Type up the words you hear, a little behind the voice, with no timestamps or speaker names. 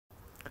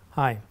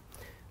Hi.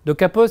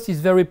 DOCAPOSTE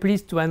is very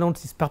pleased to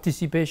announce its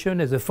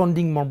participation as a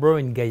founding member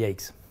in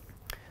GAIA-X.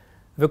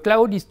 The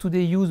cloud is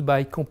today used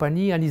by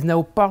companies and is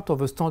now part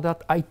of a standard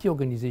IT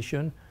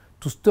organization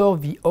to store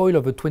the oil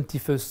of the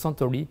 21st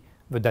century,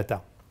 the data.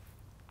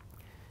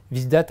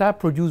 This data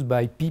produced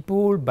by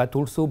people, but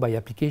also by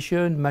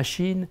application,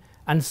 machine,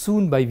 and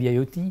soon by the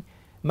IoT,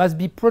 must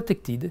be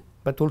protected,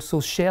 but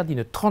also shared in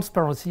a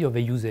transparency of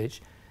the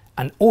usage,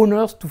 and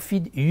owners to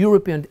feed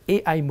European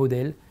AI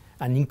model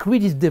and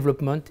increase its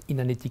development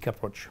in an ethical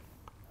approach.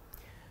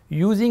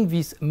 Using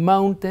these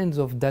mountains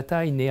of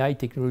data in AI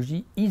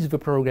technology is the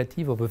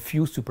prerogative of a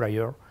few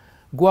suppliers,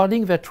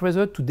 guarding their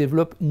treasure to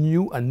develop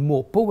new and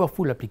more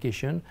powerful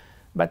applications,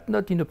 but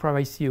not in a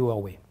privacy-aware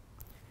way.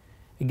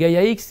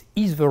 GAIA-X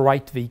is the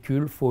right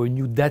vehicle for a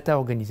new data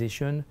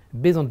organization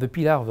based on the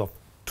pillars of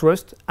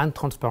trust and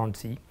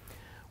transparency,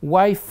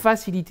 while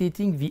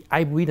facilitating the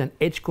hybrid and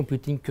edge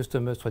computing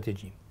customer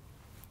strategy.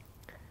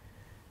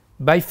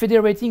 By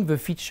federating the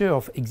feature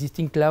of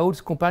existing clouds,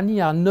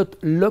 companies are not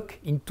locked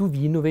into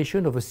the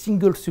innovation of a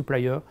single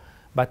supplier,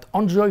 but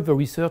enjoy the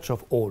research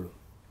of all.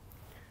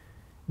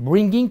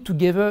 Bringing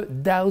together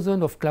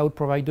thousands of cloud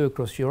providers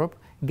across Europe,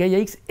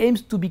 GAIA-X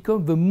aims to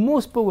become the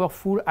most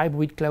powerful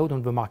hybrid cloud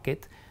on the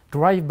market,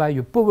 driven by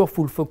a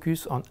powerful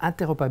focus on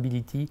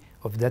interoperability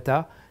of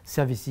data,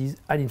 services,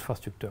 and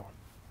infrastructure.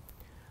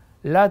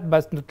 Last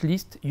but not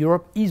least,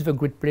 Europe is the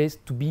great place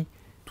to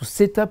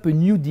set up a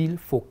new deal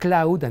for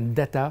cloud and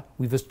data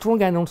with a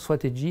strong announced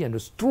strategy and a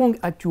strong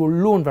actual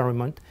law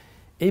environment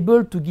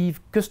able to give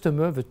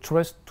customers the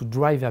trust to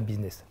drive their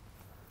business.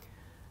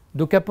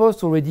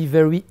 DOCAPOSTE, already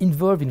very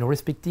involved in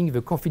respecting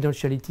the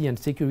confidentiality and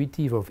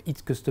security of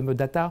its customer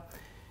data,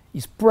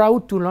 is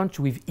proud to launch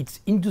with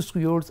its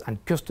industrials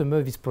and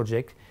customers this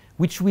project,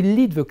 which will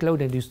lead the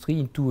cloud industry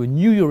into a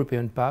new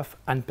European path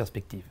and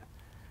perspective.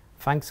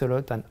 Thanks a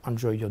lot and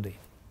enjoy your day.